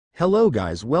Hello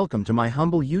guys, welcome to my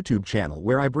humble YouTube channel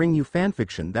where I bring you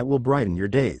fanfiction that will brighten your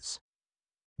days.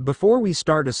 Before we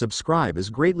start, a subscribe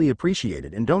is greatly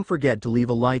appreciated, and don't forget to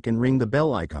leave a like and ring the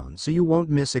bell icon so you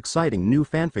won't miss exciting new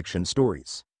fanfiction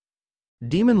stories.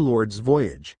 Demon Lord's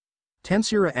Voyage.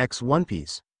 Tensura x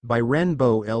OnePiece, by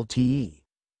RenBowLTE.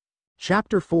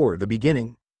 Chapter 4, The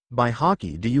Beginning. By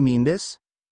Hockey. Do you mean this?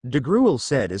 DeGruel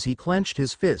said as he clenched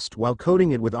his fist while coating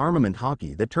it with armament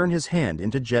hockey that turned his hand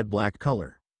into jet black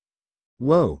color.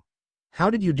 Whoa.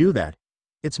 How did you do that?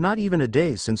 It's not even a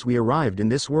day since we arrived in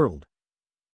this world.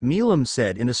 Milim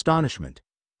said in astonishment.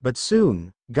 But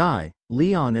soon, Guy,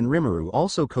 Leon and Rimuru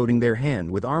also coating their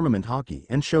hand with armament hockey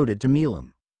and showed it to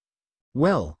Milim.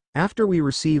 Well, after we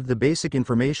received the basic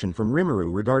information from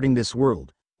Rimuru regarding this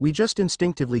world, we just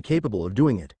instinctively capable of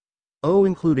doing it. Oh,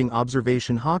 including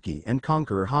observation hockey and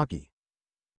conqueror hockey.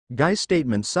 Guy's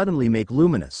statement suddenly make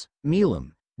Luminous,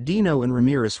 Milim, Dino and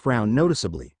Ramirez frown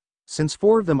noticeably, since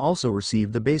 4 of them also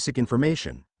received the basic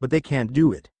information, but they can't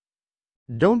do it.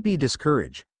 Don't be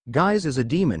discouraged. Guy's is a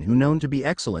demon who known to be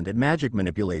excellent at magic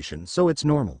manipulation, so it's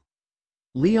normal.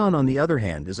 Leon on the other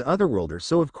hand is a otherworlder,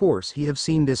 so of course he have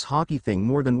seen this hockey thing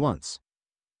more than once.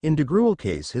 In DeGruel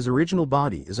case, his original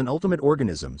body is an ultimate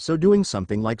organism, so doing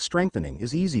something like strengthening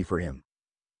is easy for him.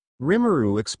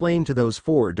 Rimuru explained to those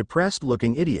 4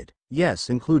 depressed-looking idiot, yes,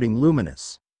 including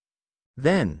Luminous.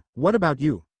 Then, what about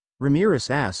you? Ramirez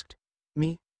asked.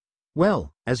 Me?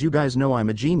 Well, as you guys know, I'm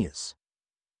a genius.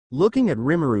 Looking at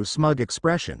Rimuru's smug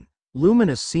expression,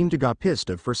 Luminous seemed to got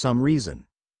pissed off for some reason.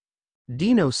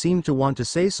 Dino seemed to want to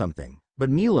say something, but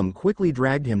Milim quickly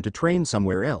dragged him to train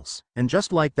somewhere else, and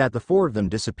just like that the 4 of them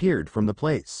disappeared from the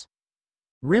place.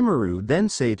 Rimuru then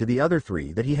say to the other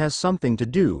 3 that he has something to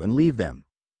do and leave them.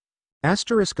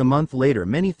 A month later,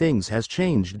 many things has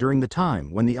changed during the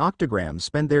time when the Octograms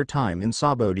spent their time in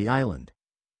Sabodi Island.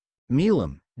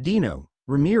 Milim, Dino,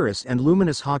 Ramirez and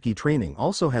Luminous hockey training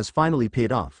also has finally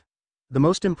paid off. The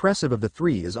most impressive of the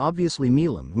 3 is obviously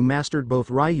Milim, who mastered both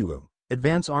Ryuo,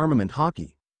 Advanced Armament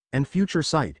Hockey, and Future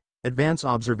Sight, Advanced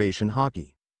Observation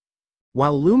Hockey.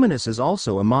 While Luminous is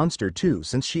also a monster too,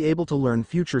 since she able to learn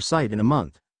Future Sight in a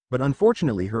month, but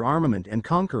unfortunately her Armament and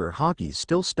Conqueror Hockey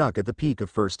still stuck at the peak of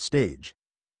first stage.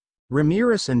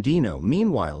 Ramirez and Dino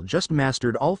meanwhile just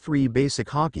mastered all 3 basic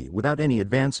hockey without any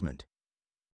advancement.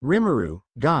 Rimuru,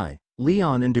 Guy,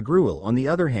 Leon and DeGruel on the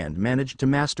other hand managed to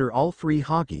master all 3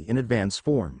 hockey in advanced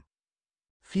form.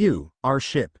 Phew, our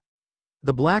ship.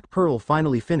 The Black Pearl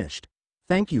finally finished.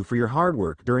 Thank you for your hard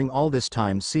work during all this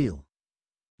time, Seal.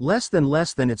 Less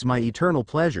than it's my eternal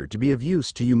pleasure to be of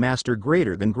use to you, Master.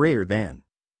 Greater than.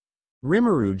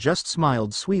 Rimuru just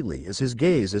smiled sweetly as his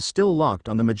gaze is still locked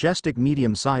on the majestic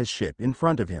medium-sized ship in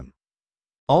front of him.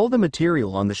 All the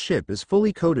material on the ship is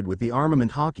fully coated with the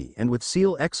armament hockey, and with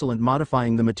Seal excellent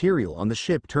modifying the material on the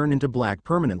ship turn into black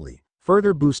permanently,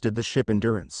 further boosted the ship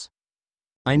endurance.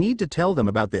 I need to tell them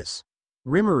about this,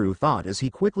 Rimuru thought as he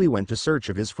quickly went to search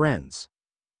of his friends.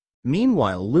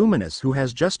 Meanwhile, Luminous, who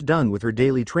has just done with her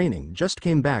daily training, just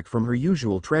came back from her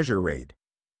usual treasure raid.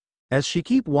 As she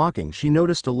keep walking, she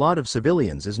noticed a lot of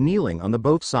civilians is kneeling on the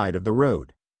both side of the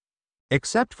road.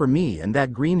 Except for me and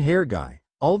that green hair guy,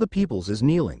 all the peoples is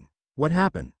kneeling. What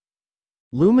happened?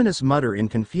 Luminous mutter in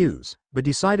confuse, but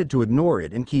decided to ignore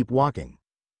it and keep walking.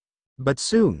 But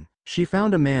soon, she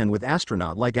found a man with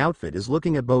astronaut-like outfit is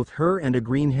looking at both her and a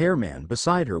green hair man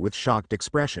beside her with shocked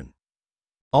expression.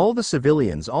 All the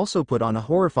civilians also put on a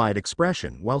horrified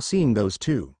expression while seeing those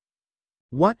 2.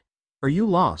 What? Are you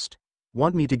lost?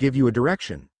 Want me to give you a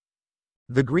direction?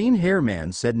 The green hair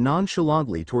man said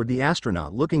nonchalantly toward the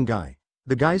astronaut-looking guy.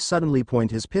 The guy suddenly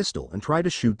point his pistol and try to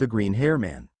shoot the green hair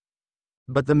man.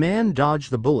 But the man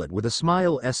dodged the bullet with a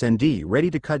smile SND,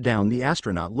 ready to cut down the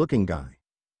astronaut-looking guy.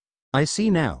 I see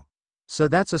now. So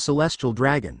that's a celestial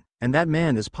dragon, and that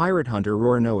man is pirate hunter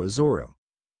Roranoa Zoro.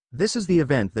 This is the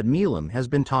event that Milim has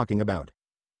been talking about.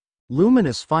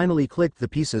 Luminous finally clicked the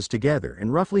pieces together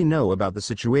and roughly know about the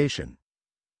situation.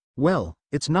 Well,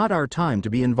 it's not our time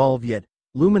to be involved yet,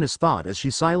 Luminous thought as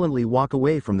she silently walk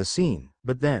away from the scene,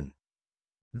 but then.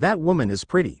 That woman is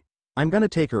pretty. I'm gonna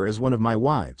take her as one of my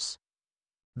wives.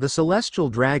 The celestial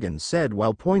dragon said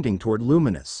while pointing toward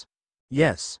Luminous.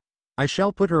 Yes. I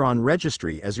shall put her on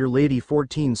registry as your Lady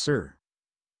 14, sir.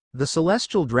 The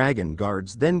celestial dragon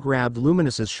guards then grabbed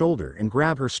Luminous's shoulder and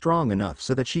grab her strong enough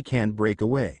so that she can't break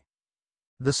away.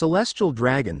 The celestial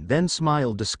dragon then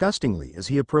smiled disgustingly as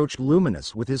he approached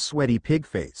Luminous with his sweaty pig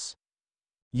face.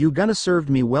 You gonna served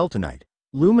me well tonight.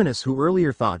 Luminous, who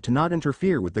earlier thought to not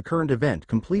interfere with the current event,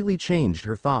 completely changed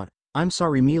her thought. I'm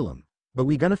sorry, Milim, but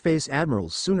we gonna face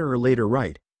admirals sooner or later,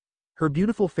 right? Her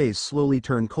beautiful face slowly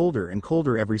turned colder and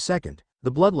colder every second.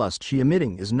 The bloodlust she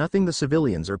emitting is nothing the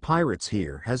civilians or pirates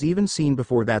here has even seen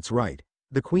before. That's right.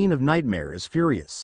 The Queen of Nightmare is furious.